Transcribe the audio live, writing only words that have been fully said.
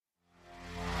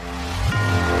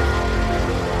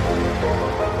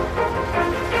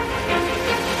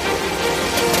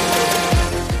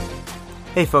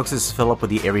Hey folks, this is Philip with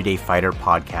the Everyday Fighter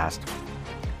podcast.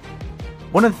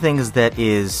 One of the things that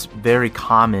is very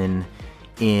common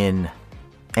in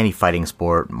any fighting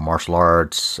sport, martial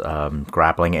arts,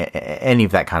 grappling, any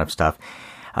of that kind of stuff,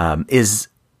 is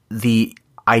the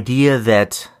idea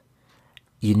that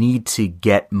you need to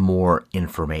get more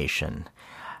information.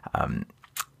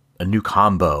 A new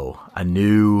combo, a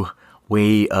new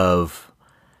way of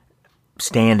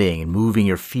standing and moving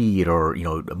your feet or,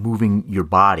 moving your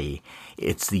body.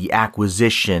 It's the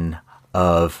acquisition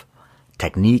of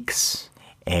techniques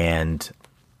and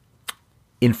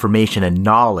information and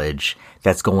knowledge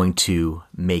that's going to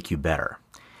make you better.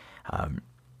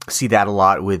 See that a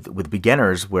lot with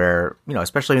beginners where,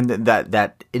 especially in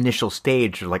that initial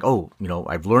stage, they're like,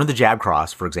 I've learned the jab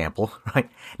cross, for example, right?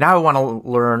 Now I want to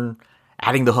learn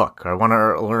adding the hook, or I want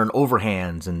to learn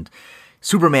overhands and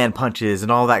Superman punches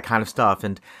and all that kind of stuff.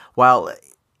 And while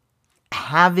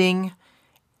having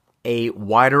a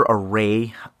wider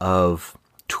array of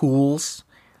tools,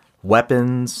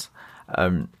 weapons,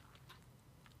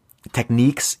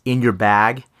 techniques in your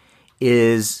bag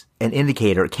is an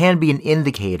indicator. It can be an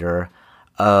indicator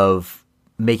of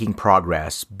making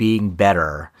progress, being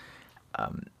better,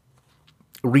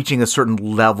 reaching a certain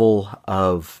level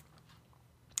of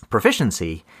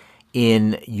proficiency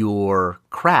in your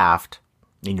craft,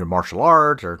 in your martial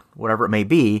art, or whatever it may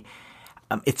be.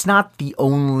 It's not the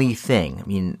only thing. I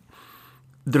mean,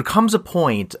 there comes a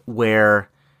point where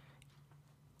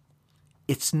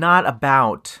it's not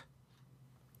about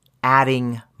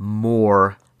adding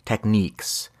more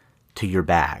techniques to your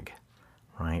bag,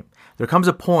 right? There comes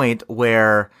a point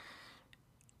where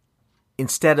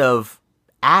instead of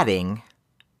adding,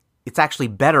 it's actually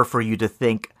better for you to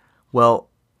think, well,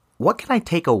 what can I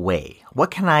take away?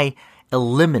 What can I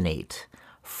eliminate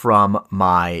from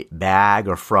my bag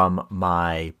or from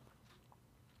my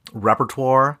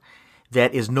repertoire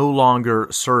that is no longer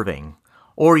serving?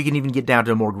 Or you can even get down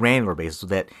to a more granular basis so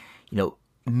that,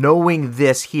 knowing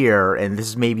this here, and this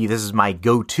is my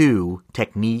go-to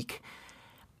technique,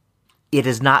 it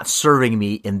is not serving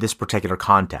me in this particular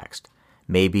context.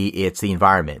 Maybe it's the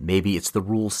environment. Maybe it's the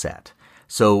rule set.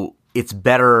 So it's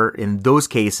better in those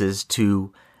cases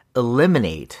to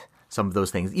eliminate some of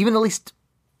those things, even at least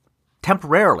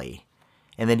temporarily.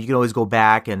 And then you can always go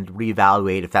back and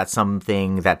reevaluate if that's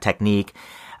something, that technique,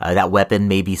 that weapon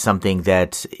may be something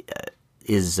that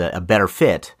is a better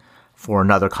fit for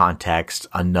another context,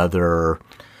 another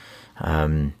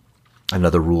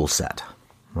rule set,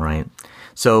 right?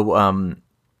 So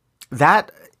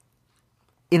that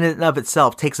in and of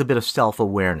itself takes a bit of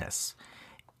self-awareness.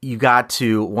 You've got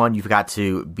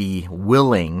to be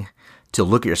willing to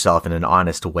look at yourself in an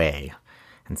honest way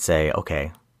and say,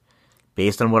 okay,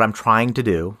 based on what I'm trying to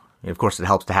do, and of course it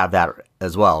helps to have that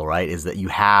as well, right? Is that you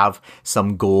have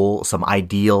some goal, some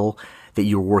ideal that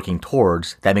you're working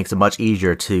towards. That makes it much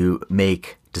easier to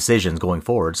make decisions going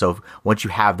forward. So once you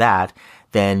have that,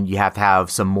 then you have to have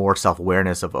some more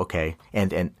self-awareness of, okay,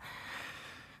 and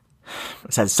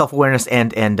self-awareness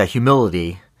and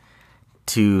humility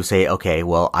to say, okay,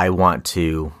 well, I want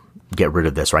to get rid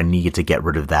of this, or I need to get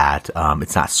rid of that.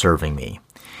 It's not serving me.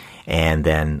 And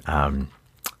then,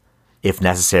 if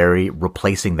necessary,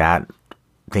 replacing that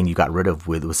thing you got rid of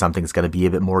with something that's going to be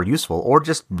a bit more useful, or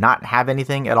just not have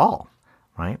anything at all,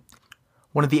 right?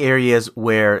 One of the areas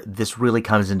where this really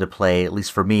comes into play, at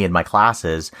least for me in my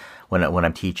classes when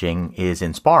I'm teaching, is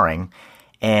in sparring.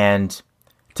 And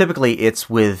typically it's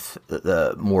with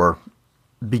the more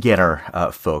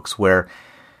beginner folks where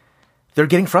they're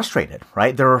getting frustrated,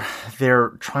 right? They're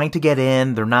trying to get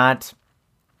in. They're not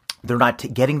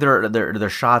getting their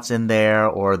shots in there,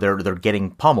 or they're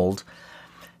getting pummeled.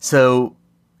 So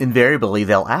invariably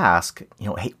they'll ask,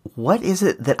 hey, what is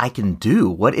it that I can do?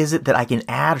 What is it that I can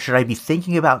add? Should I be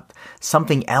thinking about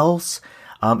something else?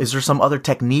 Is there some other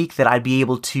technique that I'd be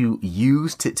able to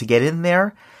use to get in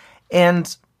there?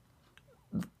 And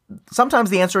sometimes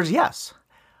the answer is yes.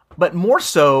 But more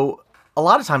so, a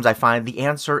lot of times I find the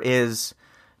answer is,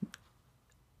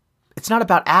 it's not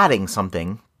about adding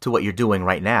something to what you're doing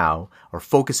right now, or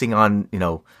focusing on,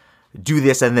 do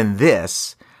this and then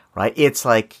this, right? It's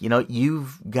like,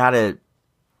 you've got to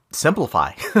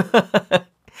simplify.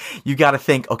 You got to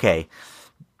think, okay,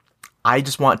 I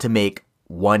just want to make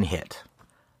one hit,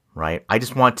 right? I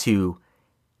just want to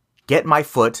get my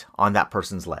foot on that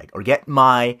person's leg, or get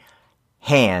my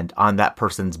hand on that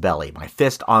person's belly, my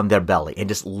fist on their belly, and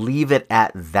just leave it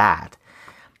at that.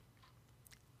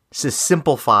 To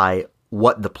simplify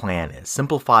what the plan is,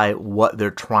 simplify what they're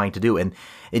trying to do. And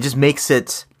it just makes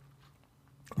it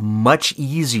much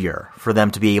easier for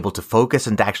them to be able to focus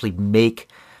and to actually make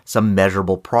some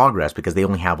measurable progress, because they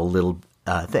only have a little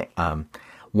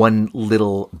one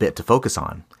little bit to focus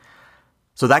on.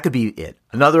 So that could be it.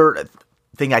 Another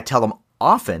thing I tell them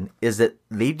often is that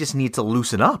they just need to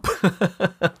loosen up,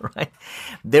 right?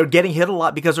 They're getting hit a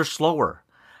lot because they're slower.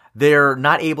 They're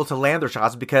not able to land their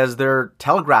shots because they're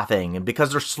telegraphing and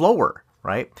because they're slower,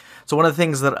 right? So one of the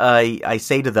things that I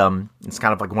say to them, it's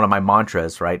kind of like one of my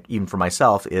mantras, right? Even for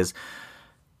myself, is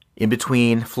in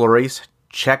between flurries,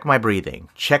 check my breathing,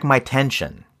 check my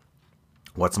tension.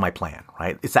 What's my plan,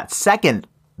 right? It's that second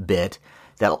bit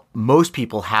that most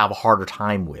people have a harder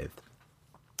time with,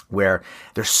 where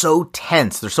they're so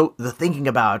tense. They're thinking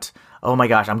about, oh my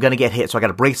gosh, I'm going to get hit, so I got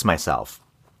to brace myself.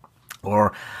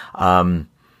 Or, they're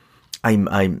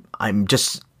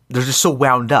just so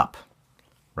wound up,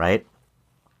 right?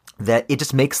 That it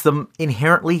just makes them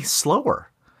inherently slower.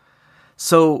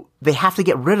 So they have to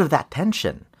get rid of that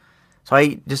tension. So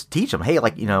I just teach them, hey, you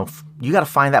got to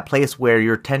find that place where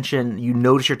your tension, you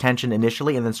notice your tension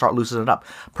initially and then start loosening it up.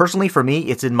 Personally, for me,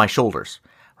 it's in my shoulders,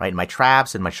 right? In my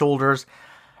traps, in my shoulders.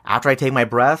 After I take my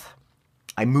breath,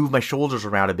 I move my shoulders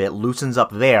around a bit, loosens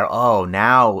up there. Oh,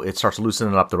 now it starts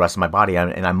loosening up the rest of my body,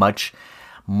 and I'm much,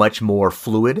 much more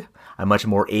fluid. I'm much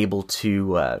more able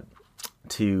to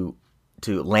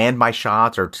land my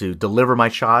shots or to deliver my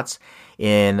shots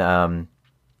in a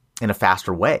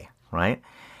faster way, right?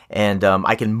 And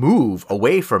I can move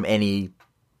away from any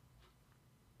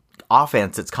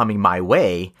offense that's coming my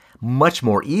way much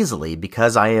more easily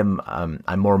because I'm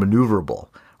more maneuverable,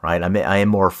 right? I am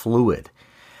more fluid.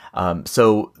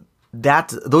 So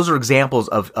those are examples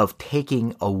of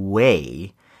taking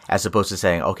away, as opposed to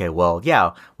saying, okay, well,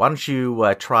 yeah, why don't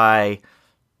you try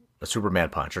a Superman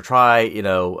punch or try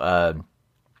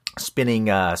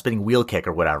spinning wheel kick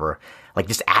or whatever. Like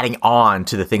just adding on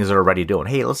to the things that are already doing.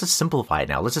 Hey, let's just simplify it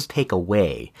now. Let's just take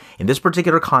away. In this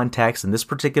particular context, in this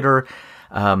particular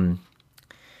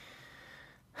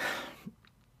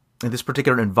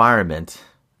environment,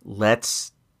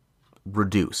 let's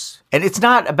reduce. And it's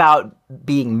not about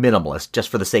being minimalist just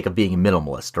for the sake of being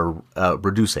minimalist or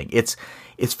reducing. It's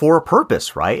for a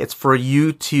purpose, right? It's for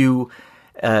you to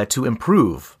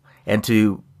improve and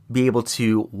to be able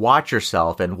to watch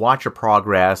yourself and watch your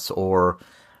progress or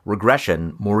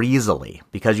regression more easily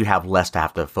because you have less to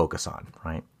have to focus on,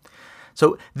 right?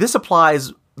 So this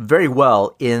applies very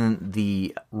well in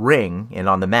the ring and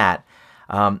on the mat,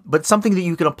 but something that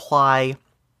you can apply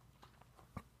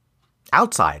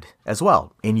outside as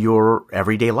well in your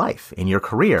everyday life, in your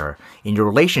career, in your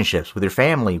relationships with your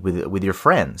family, with your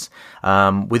friends,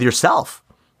 with yourself,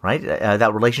 right?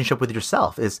 That relationship with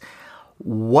yourself is,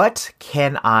 what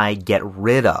can I get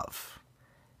rid of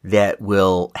that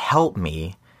will help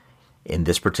me in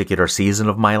this particular season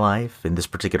of my life, in this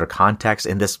particular context,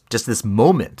 in this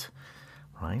moment,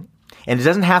 right? And it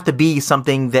doesn't have to be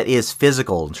something that is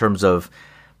physical in terms of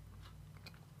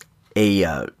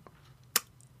a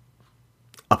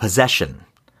possession,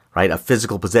 right? A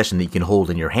physical possession that you can hold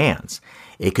in your hands.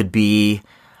 It could be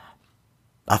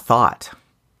a thought.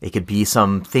 It could be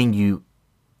something you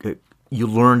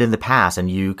learned in the past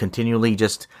and you continually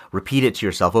just repeat it to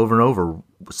yourself over and over,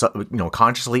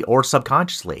 consciously or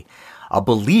subconsciously. A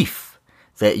belief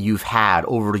that you've had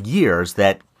over the years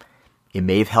that it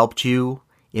may have helped you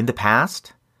in the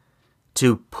past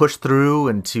to push through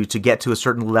and to get to a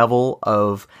certain level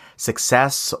of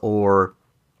success or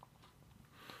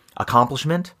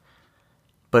accomplishment.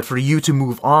 But for you to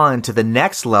move on to the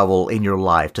next level in your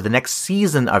life, to the next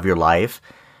season of your life,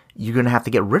 you're going to have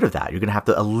to get rid of that. You're going to have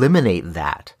to eliminate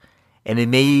that. And it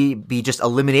may be just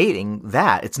eliminating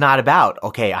that. It's not about,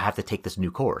 okay, I have to take this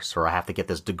new course, or I have to get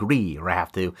this degree, or I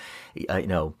have to,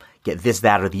 get this,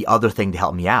 that, or the other thing to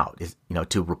help me out,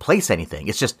 to replace anything.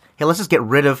 It's just, hey, let's just get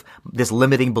rid of this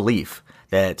limiting belief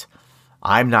that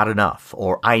I'm not enough,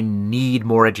 or I need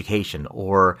more education,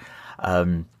 or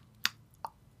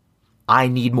I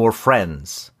need more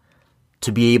friends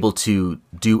to be able to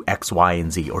do X, Y,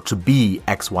 and Z, or to be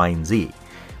X, Y, and Z.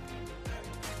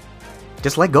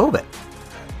 Just let go of it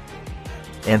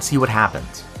and see what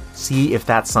happens. See if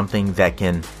that's something that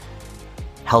can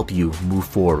help you move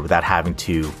forward without having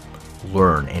to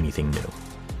learn anything new.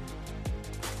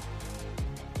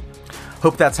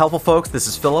 Hope that's helpful, folks. This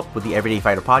is Philip with the Everyday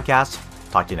Fighter Podcast.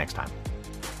 Talk to you next time.